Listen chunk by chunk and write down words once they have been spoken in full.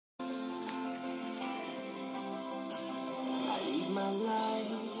my life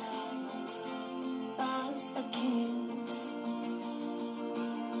as a king.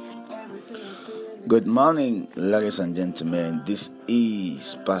 Good morning, ladies and gentlemen. This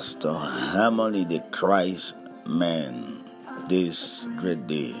is Pastor Harmony, the Christ Man. This great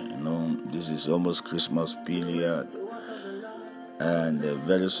day, this is almost Christmas period, and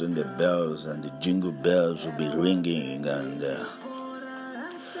very soon the bells and the jingle bells will be ringing, and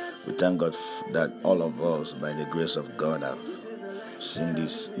we thank God that all of us, by the grace of God, have seen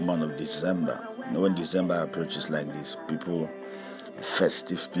this month of December. When December approaches like this, people,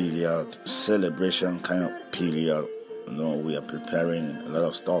 festive period, celebration kind of period, we are preparing a lot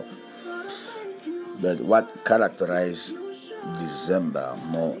of stuff. But what characterizes December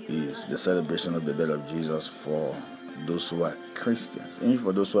more is the celebration of the birth of Jesus for those who are Christians. Even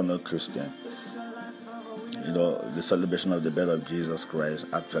for those who are not Christian, the celebration of the birth of Jesus Christ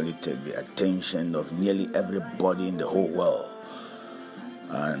actually takes the attention of nearly everybody in the whole world,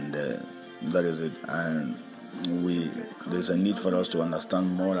 and that is it. And there's a need for us to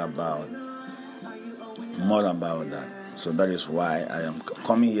understand more about that. So that is why I am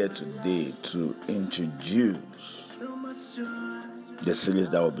coming here today to introduce the series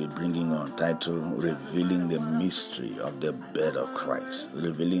that will be bringing on, titled Revealing the Mystery of the Birth of Christ.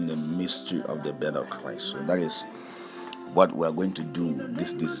 Revealing the Mystery of the Birth of Christ. So that is what we're going to do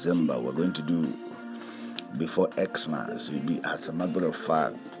this December. We're going to do before Xmas. As a matter of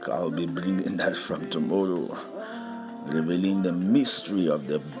fact, I'll be bringing that from tomorrow. Revealing the mystery of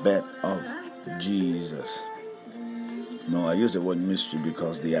the birth of Jesus. I use the word mystery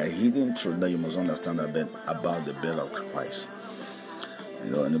because they are hidden truth that you must understand about the birth of Christ.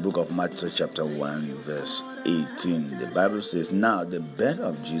 In the book of Matthew chapter 1 verse 18, the Bible says, now the birth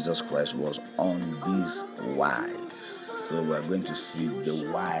of Jesus Christ was on these wise. So we are going to see the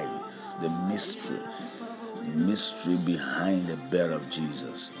wise, the mystery behind the birth of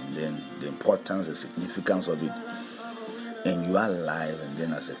Jesus, and then the importance, the significance of it in your life, and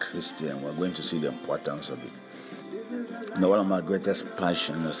then as a Christian, we're going to see the importance of it. One of my greatest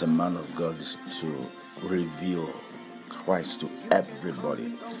passions as a man of God is to reveal Christ to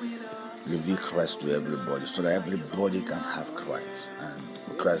everybody. Reveal Christ to everybody so that everybody can have Christ,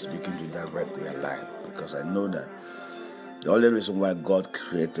 and Christ begin to direct their life. Because I know that the only reason why God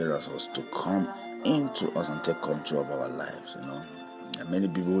created us was to come into us and take control of our lives. And many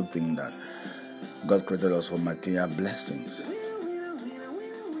people think that God created us for material blessings.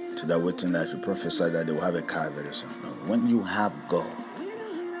 So they're waiting that you prophesy that they will have a car very soon. No. When you have God,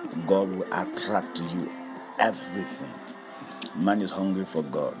 God will attract to you everything. Man is hungry for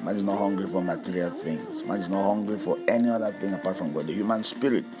God. Man is not hungry for material things. Man is not hungry for any other thing apart from God. The human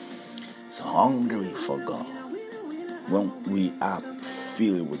spirit is hungry for God. When we are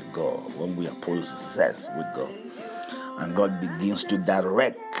filled with God, when we are possessed with God, and God begins to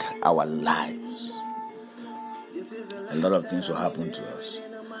direct our lives, a lot of things will happen to us.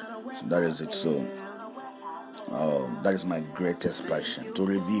 So that is it. So that is my greatest passion, to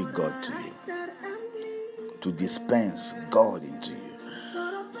reveal God to you, to dispense God into you,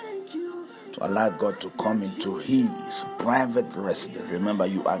 to allow God to come into His private residence. Remember,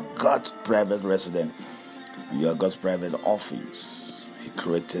 you are God's private resident. You are God's private office. He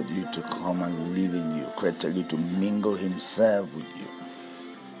created you to come and live in you, created you to mingle Himself with you.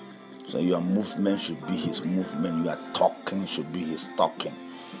 So your movement should be His movement. Your talking should be His talking.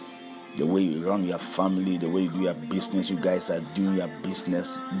 The way you run your family, the way you do your business, you guys are doing your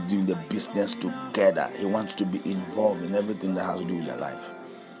business, doing the business together. He wants to be involved in everything that has to do with your life.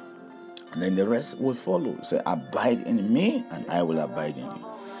 And then the rest will follow. Say, abide in me, and I will abide in you.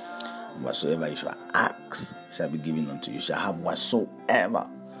 Whatsoever you shall ask shall be given unto you. You shall have whatsoever.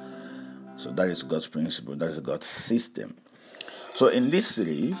 So that is God's principle. That is God's system. So in this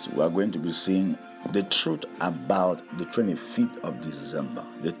series, we are going to be seeing the truth about the 25th of December.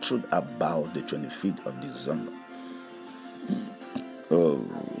 The truth about the 25th of December.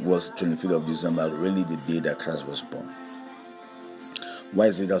 Was 25th of December really the day that Christ was born? Why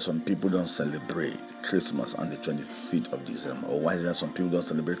is it that some people don't celebrate Christmas on the 25th of December? Or why is it that some people don't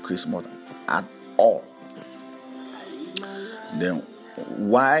celebrate Christmas at all? Then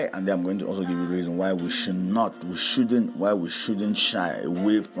why, and then I'm going to also give you the reason why we shouldn't shy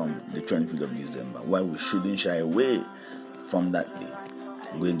away from the 25th of December. Why we shouldn't shy away from that day.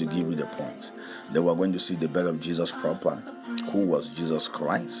 I'm going to give you the points. Then we're going to see the birth of Jesus proper. Who was Jesus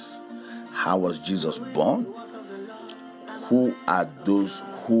Christ? How was Jesus born? Who are those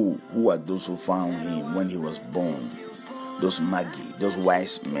who found Him when He was born? Those magi, those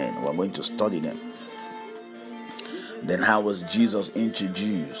wise men. We're going to study them. Then how was Jesus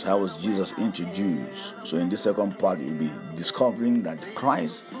introduced? How was Jesus introduced? So in this second part, you'll be discovering that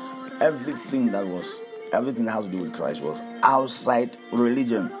Christ, everything that has to do with Christ was outside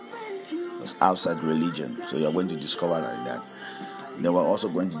religion. It was outside religion. So you're going to discover that. Then we're also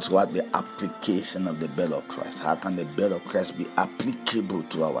going to discover the application of the birth of Christ. How can the birth of Christ be applicable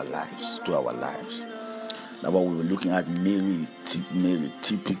to our lives? That's what we were looking at Mary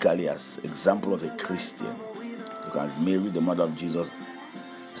typically as example of a Christian. Look at Mary, the mother of Jesus,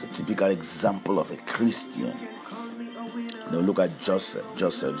 as a typical example of a Christian. Now look at Joseph.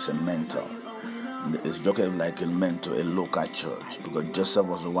 Joseph is a mentor. It's Joseph like a mentor, a local church, because Joseph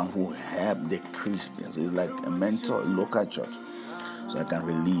was the one who helped the Christians. He's like a mentor, a local church. So I can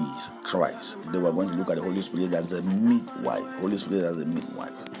release Christ. Then we're going to look at the Holy Spirit as a midwife. Holy Spirit as a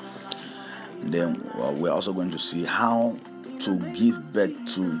midwife. Then we're also going to see how to give birth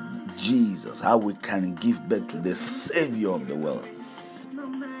to Jesus, how we can give birth to the Savior of the world,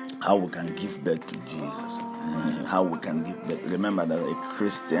 how we can give birth to Jesus, how we can give birth. Remember that a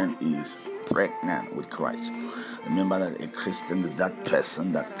Christian is pregnant with Christ. Remember that a Christian is that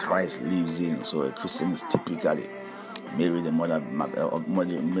person that Christ lives in. So a Christian is typically Mary, the mother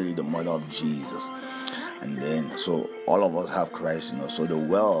of Jesus. And then, so all of us have Christ, So the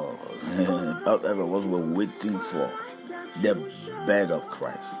world, all of us were waiting for the birth of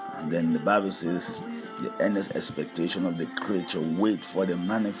Christ. And then the Bible says, the earnest expectation of the creature wait for the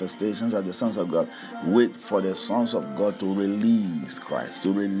manifestations of the sons of God. Wait for the sons of God to release Christ,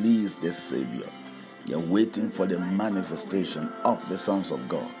 to release the Savior. They're waiting for the manifestation of the sons of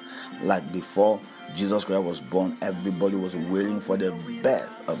God. Like before Jesus Christ was born, everybody was waiting for the birth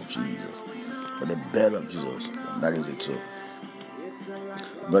of Jesus. For the birth of Jesus. That is it. So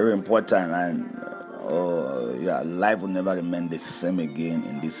very important. And life will never remain the same again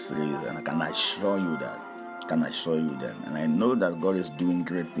in this series. And I can assure you that. And I know that God is doing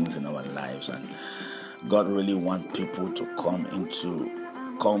great things in our lives. And God really wants people to come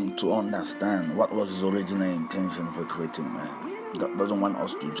to understand what was His original intention for creating man. God doesn't want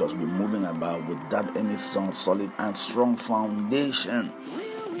us to just be moving about without any solid and strong foundation.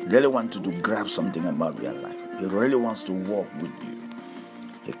 He really wants you to grab something about your life. He really wants to walk with you.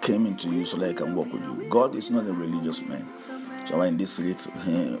 He came into you so that He can walk with you. God is not a religious man. So in this series,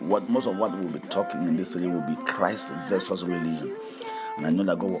 most of what we'll be talking in this series will be Christ versus religion. And I know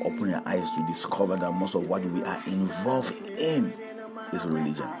that God will open your eyes to discover that most of what we are involved in is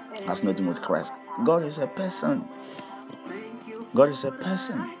religion. It has nothing with Christ. God is a person. God is a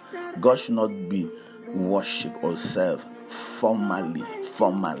person. God should not be worshipped or served formally.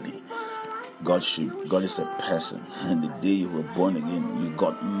 God is a person. And the day you were born again, you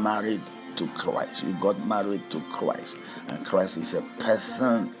got married to Christ. And Christ is a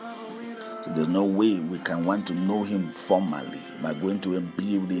person. So there's no way we can want to know Him formally by going to a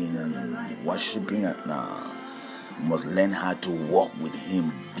building and worshiping it. No. We must learn how to walk with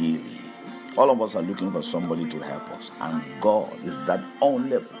Him daily. All of us are looking for somebody to help us. And God is that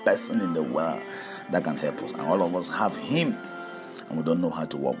only person in the world that can help us. And all of us have Him. And we don't know how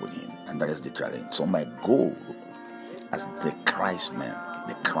to walk with Him. And that is the challenge. So my goal as the Christ man.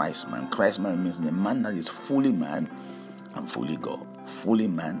 Christ man means the man that is fully man and fully God. Fully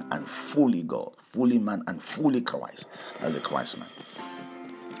man and fully God. Fully man and fully Christ. That's the Christ man.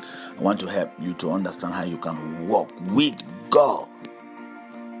 I want to help you to understand how you can walk with God.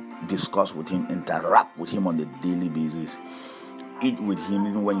 Discuss with Him, interact with Him on a daily basis. Eat with Him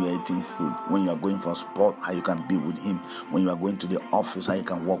even when you're eating food. When you are going for sport, how you can be with Him. When you are going to the office, how you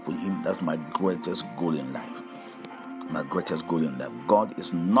can walk with Him. That's my greatest goal in life. God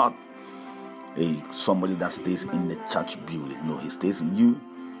is not somebody that stays in the church building. No, He stays in you.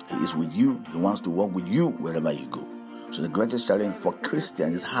 He is with you. He wants to walk with you wherever you go. So the greatest challenge for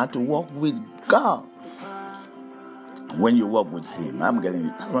Christians is how to walk with God. When you walk with Him,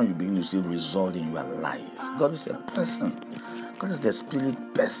 that's when you begin to see result in your life. God is a person. God is the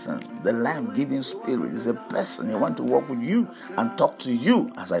spirit person. The life-giving spirit is a person. He wants to walk with you and talk to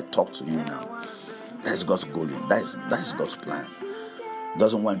you as I talk to you now. That's God's goal. That is God's plan. He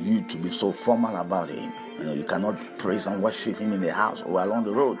doesn't want you to be so formal about Him. You cannot praise and worship Him in the house or along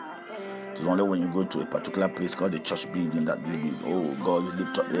the road. It's only when you go to a particular place called the church building that you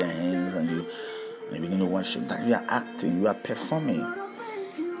lift up your hands and you begin to worship. That you are acting, you are performing.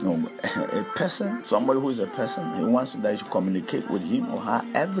 A person, somebody who is a person, he wants that you should communicate with him or her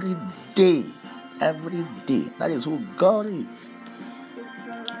every day. That is who God is.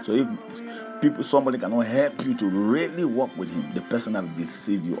 So if somebody cannot help you to really walk with Him, the person has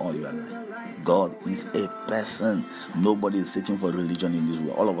deceived you all your life. God is a person. Nobody is seeking for religion in this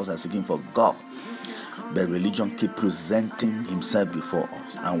world. All of us are seeking for God. But religion keep presenting himself before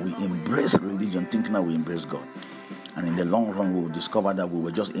us, and we embrace religion thinking that we embrace God. And in the long run, we will discover that we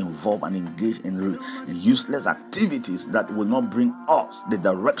were just involved and engaged in useless activities that will not bring us the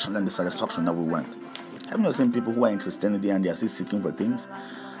direction and the satisfaction that we want. Have you not seen people who are in Christianity and they are still seeking for things?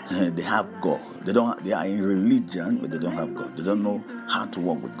 They have God. They are in religion, but they don't have God. They don't know how to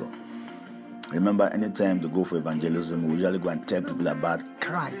walk with God. Remember, anytime they go for evangelism, we usually go and tell people about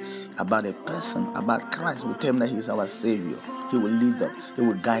Christ, about a person, about Christ. We tell them that He is our Savior. He will lead us. He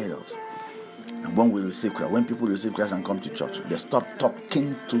will guide us. And when we receive Christ, when people receive Christ and come to church, they stop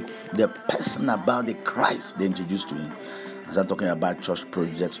talking to the person about the Christ they introduced to him. And start talking about church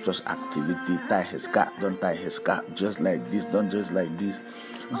projects, church activity, tie his scarf, don't tie his scarf, just like this, don't just like this.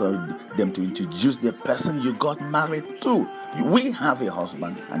 So them to introduce the person you got married to. We have a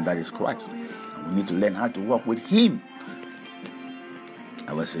husband, and that is Christ. And we need to learn how to walk with Him.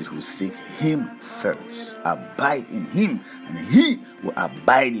 I will say we seek Him first. Abide in Him, and He will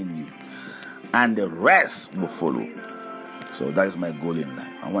abide in you. And the rest will follow. So that is my goal in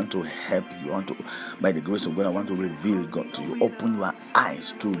life. I want to help you. By the grace of God, I want to reveal God to you. Open your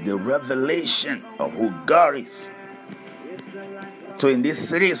eyes to the revelation of who God is. So in this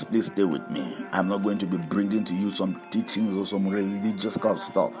series, please stay with me. I'm not going to be bringing to you some teachings or some religious kind of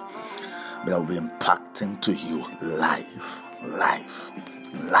stuff, but I will be impacting to you life.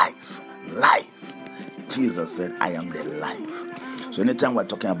 Jesus said, I am the life. So anytime we're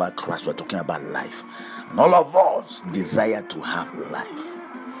talking about Christ, we're talking about life. And all of us desire to have life.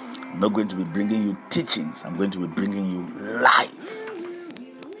 I'm not going to be bringing you teachings. I'm going to be bringing you life.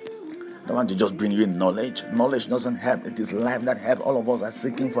 I don't want to just bring you knowledge. Knowledge doesn't help. It is life that helps. All of us are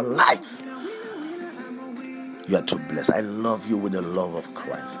seeking for life. You are too blessed. I love you with the love of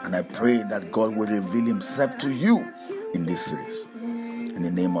Christ. And I pray that God will reveal Himself to you in this series. In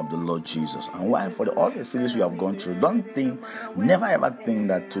the name of the Lord Jesus. And why? For all the series you have gone through, never ever think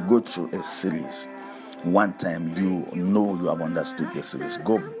that to go through a series, one time you know you have understood the series.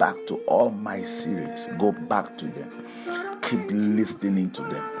 Go back to all my series. Go back to them. Keep listening to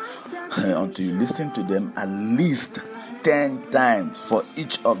them. Until you listen to them at least 10 times for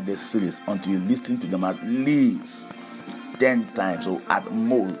each of the series. Until you listen to them at least 10 times. So at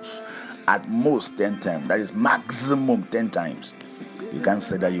most 10 times. That is maximum 10 times. You can't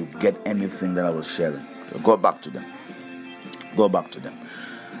say that you get anything that I was sharing. So go back to them.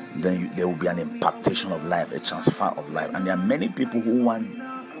 Then there will be an impactation of life, a transfer of life. And there are many people who want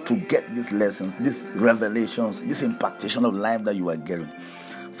to get these lessons, these revelations, this impactation of life that you are getting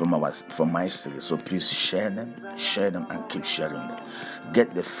from my series. So please share them, and keep sharing them.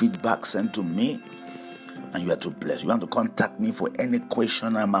 Get the feedback sent to me, and you are too blessed. You want to contact me for any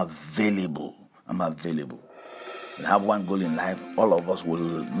question, I'm available. We have one goal in life. All of us will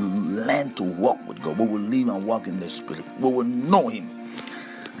learn to walk with God. We will live and walk in the Spirit. We will know Him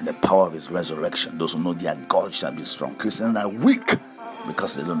and the power of His resurrection. Those who know their God shall be strong. Christians are weak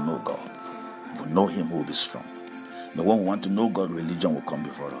because they don't know God. If we know Him, we will be strong. But when we want to know God, religion will come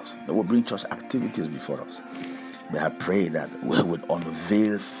before us. They will bring church activities before us. But I pray that we would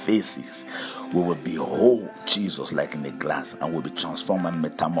unveil faces. We will behold Jesus like in a glass, and will be transformed and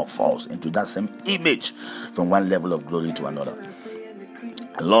metamorphosed into that same image from one level of glory to another.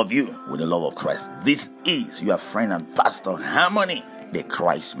 I love you with the love of Christ. This is your friend and pastor Harmony, the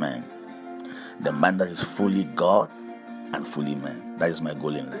Christ man. The man that is fully God and fully man. That is my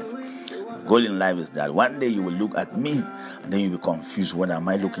goal in life. The goal in life is that one day you will look at me and then you'll be confused. Whether am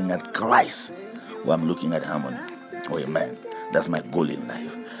I looking at Christ or I'm looking at Harmony or a man? That's my goal in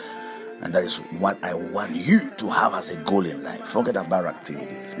life. And that is what I want you to have as a goal in life. Forget about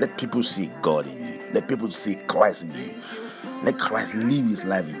activities. Let people see God in you. Let people see Christ in you. Let Christ live His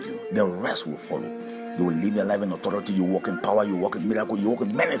life in you. The rest will follow. You will live your life in authority. You walk in power. You walk in miracle. You walk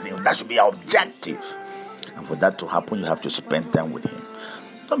in many things. That should be our objective. And for that to happen, you have to spend time with Him.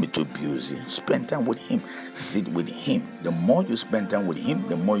 Don't be too busy. Spend time with Him. Sit with Him. The more you spend time with Him,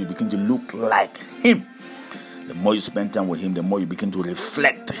 the more you begin to look like Him. The more you spend time with Him, the more you begin to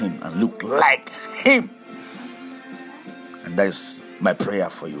reflect Him and look like Him. And that is my prayer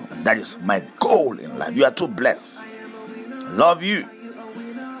for you. And that is my goal in life. You are too blessed. I love you.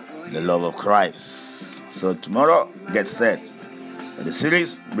 The love of Christ. So tomorrow, get set for the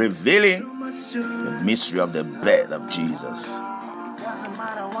series revealing the mystery of the birth of Jesus. Doesn't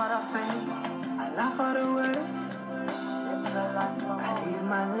matter what I face, I laugh at the way. I live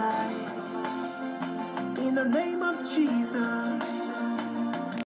my life in the name of Jesus.